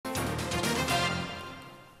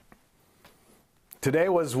Today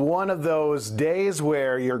was one of those days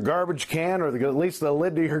where your garbage can, or at least the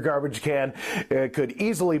lid to your garbage can, could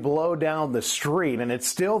easily blow down the street. And it's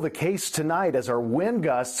still the case tonight as our wind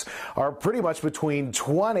gusts are pretty much between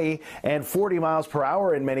 20 and 40 miles per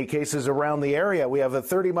hour in many cases around the area. We have a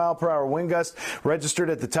 30-mile-per-hour wind gust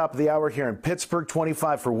registered at the top of the hour here in Pittsburgh,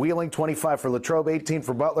 25 for Wheeling, 25 for Latrobe, 18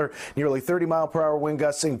 for Butler, nearly 30-mile-per-hour wind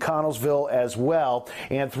gusts in Connellsville as well.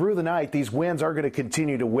 And through the night, these winds are going to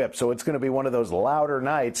continue to whip. So it's going to be one of those louder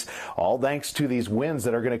nights, all thanks to these winds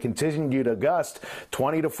that are going to continue to gust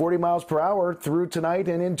 20 to 40 miles per hour through tonight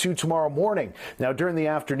and into tomorrow morning. Now, during the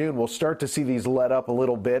afternoon, we'll start to see these let up a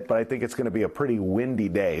little bit, but I think it's going to be a pretty windy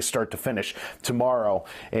day, start to finish tomorrow.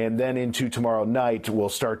 And then into tomorrow night, we'll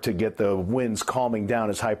start to get the winds calming down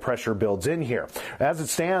as high pressure builds in here. As it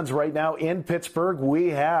stands right now in Pittsburgh, we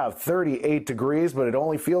have 38 degrees, but it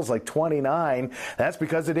only feels like 29. That's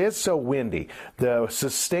because it is so windy. The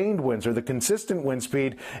sustained winds, or the consistent wind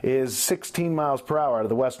speed, is 16 miles per hour out of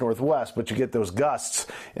the west-northwest, but you get those gusts,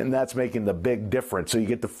 and that's making the big difference. So you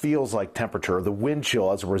get the feels like temperature, or the wind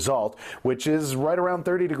chill as a result, which is right around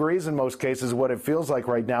 30 degrees in most cases, what it feels like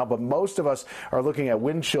right now. But most of us are looking at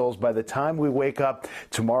wind chills by the time we wake up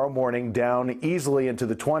tomorrow morning down easily into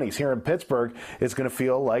the 20s. Here in Pittsburgh, it's going to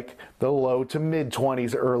feel like the low to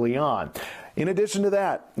mid-20s early on. In addition to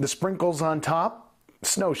that, the sprinkles on top,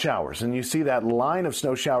 snow showers, and you see that line of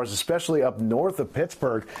snow showers, especially up north of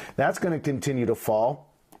Pittsburgh. That's going to continue to fall.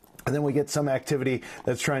 And then we get some activity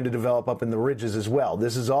that's trying to develop up in the ridges as well.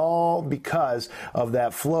 This is all because of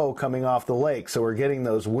that flow coming off the lake. So we're getting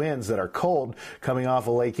those winds that are cold coming off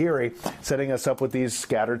of Lake Erie, setting us up with these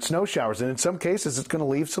scattered snow showers. And in some cases, it's going to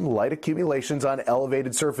leave some light accumulations on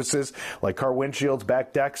elevated surfaces like car windshields,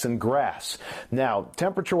 back decks, and grass. Now,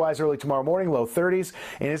 temperature-wise, early tomorrow morning, low 30s,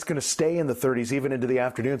 and it's going to stay in the 30s even into the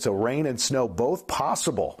afternoon. So rain and snow both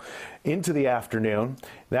possible into the afternoon.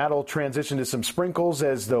 That'll transition to some sprinkles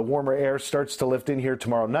as the warmer air starts to lift in here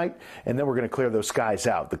tomorrow night, and then we're going to clear those skies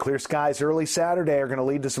out. The clear skies early Saturday are going to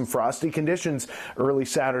lead to some frosty conditions early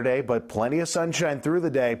Saturday, but plenty of sunshine through the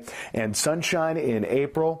day. And sunshine in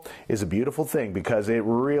April is a beautiful thing because it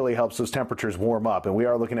really helps those temperatures warm up. And we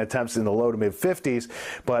are looking at temps in the low to mid 50s,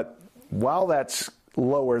 but while that's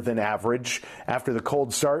lower than average after the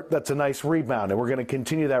cold start, that's a nice rebound, and we're going to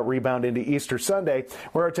continue that rebound into Easter Sunday,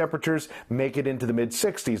 where our temperatures make it into the mid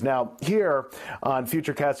 60s. Now, here on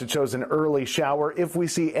Futurecast, it shows an early shower. If we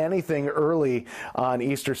see anything early on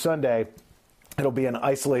Easter Sunday, it'll be an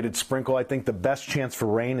isolated sprinkle. I think the best chance for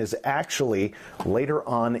rain is actually later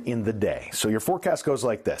on in the day. So your forecast goes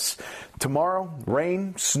like this. Tomorrow,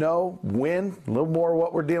 rain, snow, wind, a little more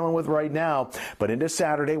what we're dealing with right now. But into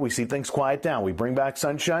Saturday, we see things quiet down. We bring back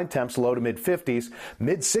sunshine, temps low to mid 50s,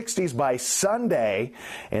 mid 60s by Sunday,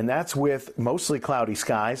 and that's with mostly cloudy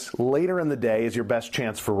skies. Later in the day is your best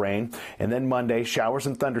chance for rain. And then Monday, showers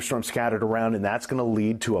and thunderstorms scattered around, and that's going to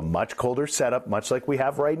lead to a much colder setup, much like we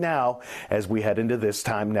have right now as we head into this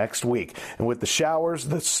time next week. And with the showers,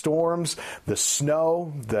 the storms, the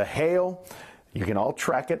snow, the hail, you can all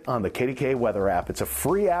track it on the KDKA weather app. It's a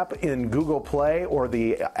free app in Google Play or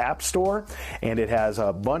the App Store, and it has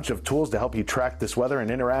a bunch of tools to help you track this weather, an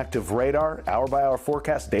interactive radar, hour-by-hour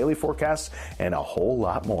forecast, daily forecasts, and a whole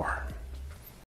lot more.